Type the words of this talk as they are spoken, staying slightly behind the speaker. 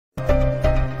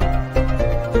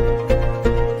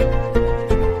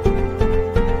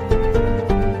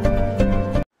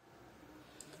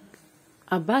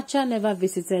Abacha never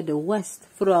visited the West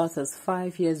throughout his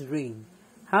 5 years reign.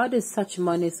 How did such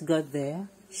monies got there?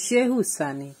 Shehu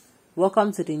Sani,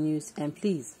 welcome to the news and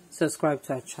please subscribe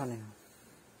to our channel.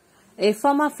 A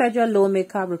former federal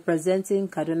lawmaker representing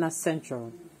Kaduna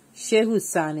Central, Shehu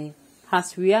Sani,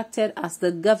 has reacted as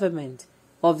the government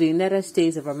of the United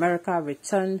States of America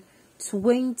returned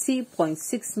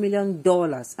 $20.6 million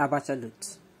Abacha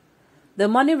loot. The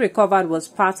money recovered was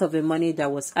part of the money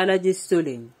that was allegedly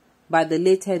stolen by the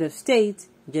late head of state,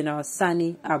 General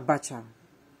Sani Abacha.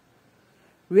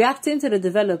 Reacting to the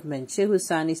development, Shehu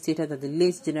Sani stated that the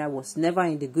late general was never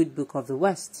in the good book of the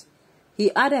West.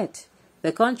 He added,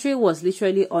 the country was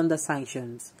literally under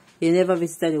sanctions. He never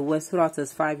visited the West throughout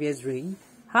his 5 years reign.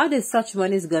 How did such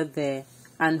monies get there,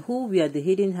 and who were the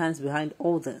hidden hands behind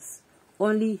all this?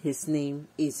 Only his name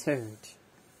is heard.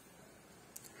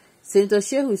 Senator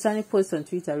Shehu Sani posted on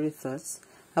Twitter with thoughts,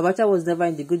 Abacha was never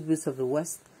in the good books of the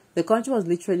West. The country was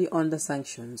literally under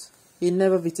sanctions. He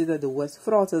never visited the West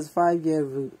throughout his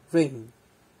 5-year reign.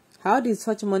 How did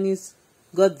such monies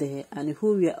got there, and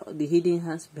who were the hidden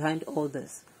hands behind all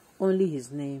this? Only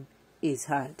his name is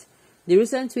heard. The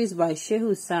recent tweets by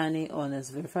Shehu Sani on his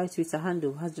verified Twitter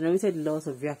handle has generated lots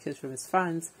of reactions from his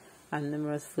fans and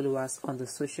numerous followers on the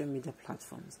social media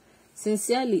platforms.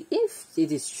 Sincerely, if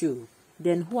it is true,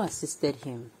 then who assisted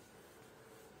him?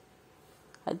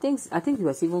 I think he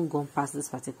was even gone past this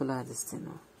particular thing.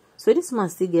 So this man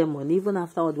still get money even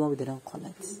after all the one we didn't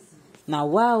collect. Now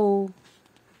wow.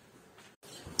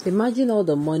 Imagine all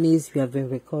the monies we have been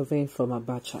recovering from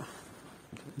Abacha.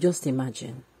 Just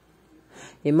imagine.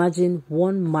 Imagine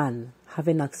one man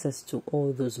having access to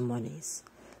all those monies.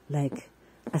 Like,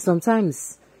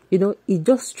 sometimes, it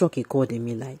just struck a chord in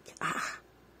me like,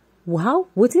 wow,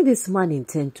 what did this man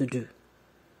intend to do?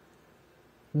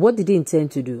 What did he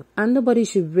intend to do? And nobody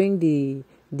should bring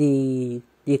the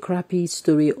crappy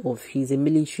story of he's a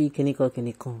military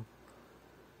Keniko.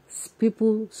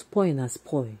 People spoil and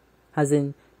spoil. As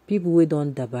in, people who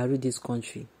don't dabaru this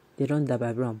country. They don't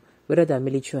dabaru, whether they're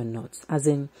military or not. As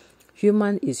in,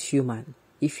 human is human.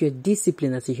 If you're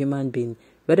disciplined as a human being,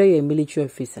 whether you're a military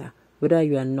officer, whether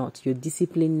you are not, your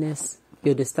disciplinedness,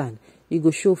 you understand, you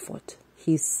go show forth.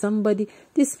 He's somebody,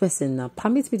 this person now,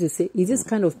 permits me to say, is this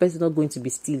kind of person not going to be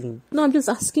stealing? No, I'm just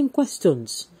asking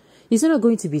questions. He's not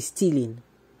going to be stealing.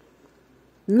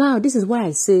 Now, this is why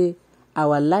I say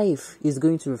our life is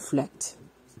going to reflect.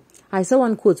 I saw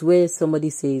one quote where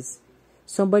somebody says,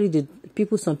 some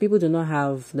people do not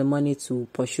have the money to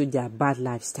pursue their bad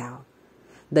lifestyle.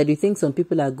 That you think some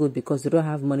people are good because they don't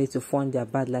have money to fund their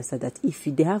bad lifestyle. That if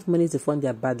they have money to fund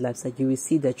their bad lifestyle, you will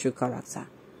see their true character.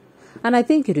 And I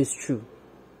think it is true.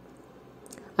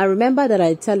 I remember that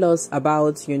I tell us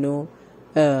about,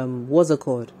 what's it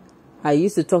called? I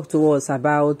used to talk to us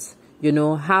about,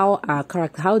 how our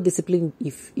character, how disciplined,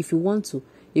 if you want to,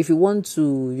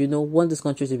 want this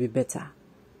country to be better.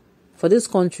 For this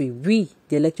country, we,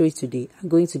 the electorate today, are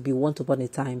going to be once upon a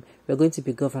time, we're going to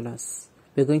be governors,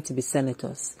 we're going to be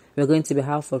senators, we're going to be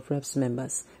House of Reps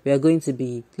members, we are going to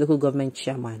be local government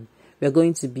chairman, we're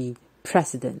going to be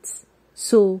presidents.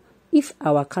 So, if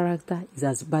our character is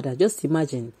as bad as, just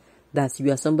imagine that you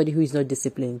are somebody who is not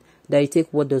disciplined, that you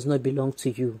take what does not belong to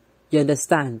you. You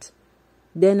understand?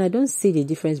 Then I don't see the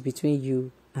difference between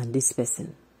you and this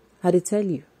person. I tell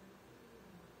you.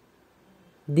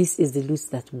 This is the loot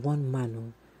that one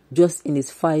man, just in his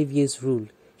 5 years rule,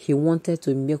 he wanted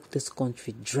to milk this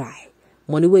country dry.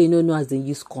 Money where you know as the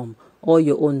use come, all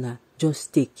your owner,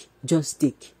 just take.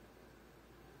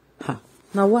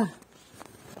 Now what?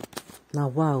 Now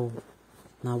wow.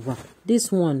 This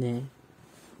one,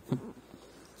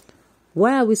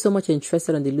 Why are we so much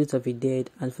interested in the loot of the dead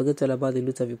and forget all about the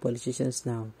loot of the politicians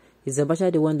now? Is Abacha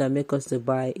the one that make us to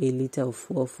buy a liter of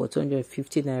fuel for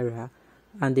 250 naira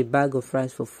and a bag of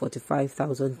rice for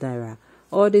 45,000 naira?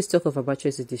 All this talk of Abacha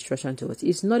is a distraction to us.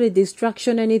 It's not a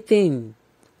distraction anything.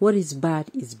 What is bad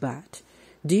is bad.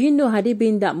 Do you know, had it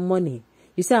been that money,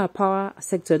 you see our power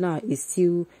sector now is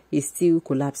still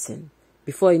collapsing.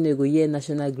 Before you know, go hear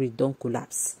national grid don't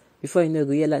collapse. Before you know,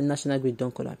 go hear national grid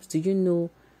don't collapse. Do you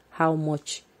know how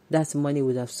much that money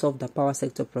would have solved the power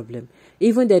sector problem?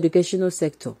 Even the educational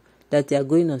sector that they are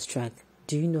going on strike.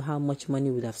 Do you know how much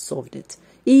money would have solved it?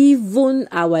 Even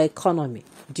our economy.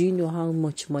 Do you know how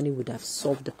much money would have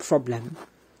solved the problem?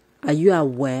 Are you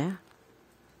aware?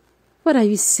 What are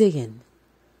you saying?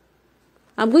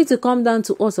 I'm going to come down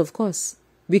to us, of course.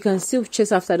 We can still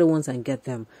chase after the ones and get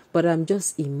them. But I'm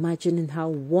just imagining how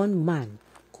one man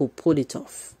could pull it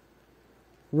off.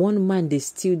 One man, they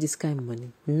steal this kind of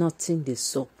money. Nothing they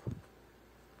soap.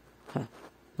 Now,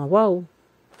 wow.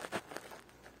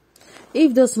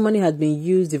 If those money had been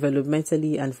used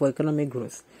developmentally and for economic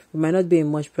growth, we might not be in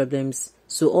much problems,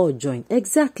 so all join.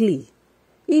 Exactly.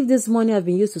 If this money had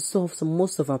been used to solve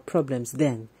most of our problems,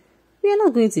 then we are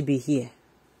not going to be here.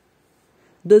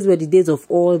 Those were the days of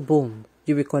oil boom.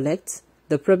 You recollect?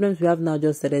 The problems we have now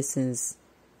just started since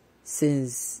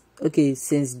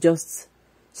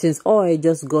oil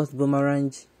just got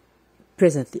boomerang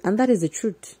presently. And that is the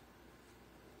truth.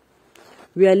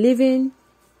 Why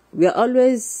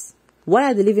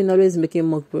are the living always making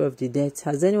mockery of the dead?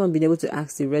 Has anyone been able to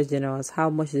ask the rest generals how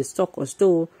much they stock or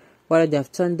stole, whether they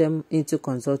have turned them into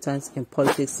consultants in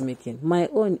politics making? My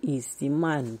own is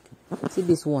demand. See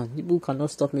this one. People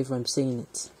cannot stop me from saying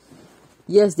it.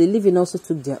 Yes, the living also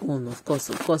took their own, of course.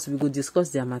 Of course, we could discuss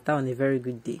their matter on a very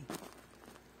good day.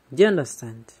 Do you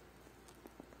understand?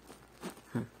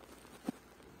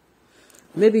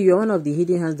 Maybe you're one of the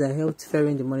hidden hands that helped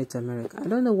ferrying the money to America. I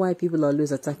don't know why people are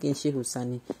always attacking Sheikh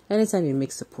Hussaini anytime he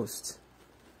makes a post.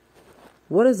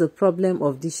 What is the problem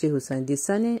of this Sheikh Hussaini? The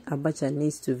Sani Abacha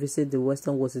needs to visit the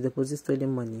Western world to deposit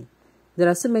stolen money. There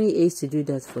are so many aids to do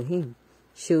that for him.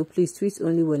 Sheikh, please tweet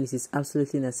only when it is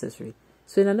absolutely necessary.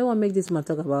 So I don't want to make this man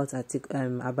talk about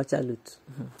Abacha loot.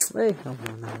 Hey,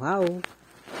 wow.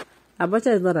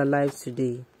 Abacha is not alive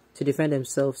today to defend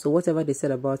himself, so whatever they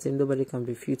said about him, nobody can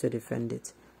refute or defend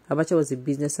it. Abacha was a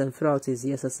businessman throughout his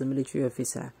years as a military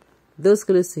officer. Those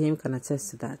close to him can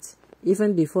attest to that.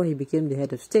 Even before he became the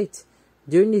head of state,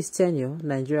 during his tenure,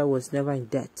 Nigeria was never in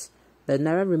debt. The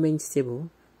naira remained stable.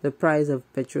 The price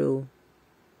of petrol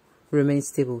remained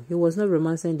stable. He was not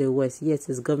romancing the West, yet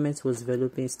his government was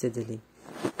developing steadily.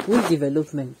 Which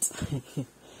development?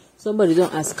 Somebody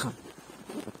don't ask him.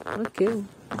 Okay.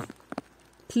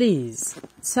 Please,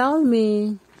 tell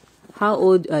me, how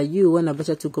old are you when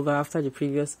Abacha took over after the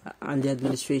previous and the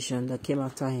administration that came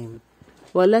after him?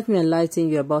 Well, let me enlighten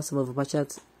you about some of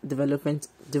Abacha's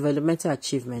developmental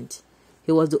achievement.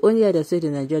 He was the only head of state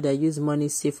in Nigeria that used money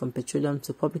saved from petroleum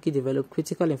to publicly develop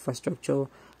critical infrastructure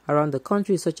around the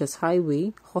country, such as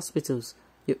highway, hospitals,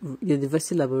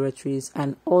 university laboratories,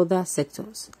 and other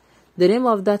sectors. The name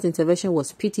of that intervention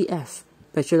was PTF,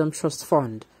 Petroleum Trust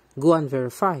Fund. Go and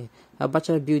verify.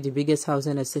 Abacha built the biggest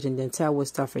housing estate in the entire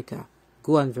West Africa.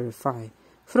 Go and verify.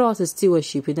 Throughout his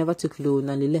stewardship, he never took loan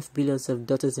and he left billions of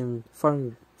dollars in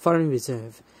foreign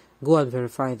reserve. Go and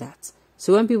verify that.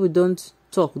 So when people don't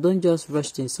talk, don't just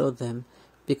rush to insult them,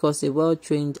 because a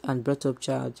well-trained and brought-up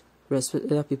child respects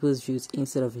other people's views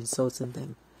instead of insulting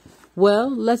them. Well,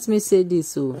 let me say this.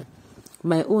 So,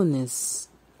 my own is...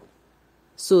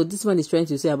 So, this one is trying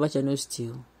to say Abacha no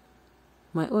steal.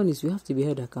 My own is, you have to be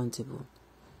held accountable.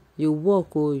 You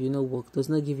work or you no work does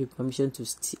not give you permission to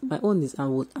steal. My own is,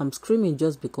 I'm screaming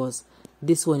just because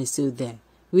this one is still there,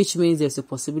 which means there's a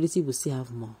possibility we'll still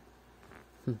have more.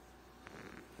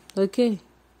 Okay.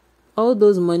 All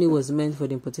those money was meant for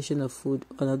the importation of food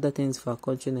and other things for our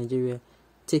country, Nigeria.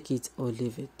 Take it or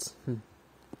leave it.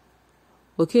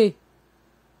 Okay.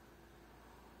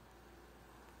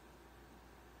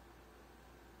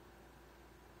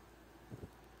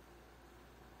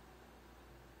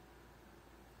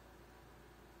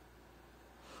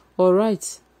 All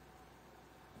right.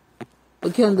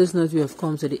 Okay, on this note, we have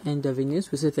come to the end of the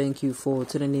news. We say thank you for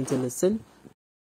tuning in to listen.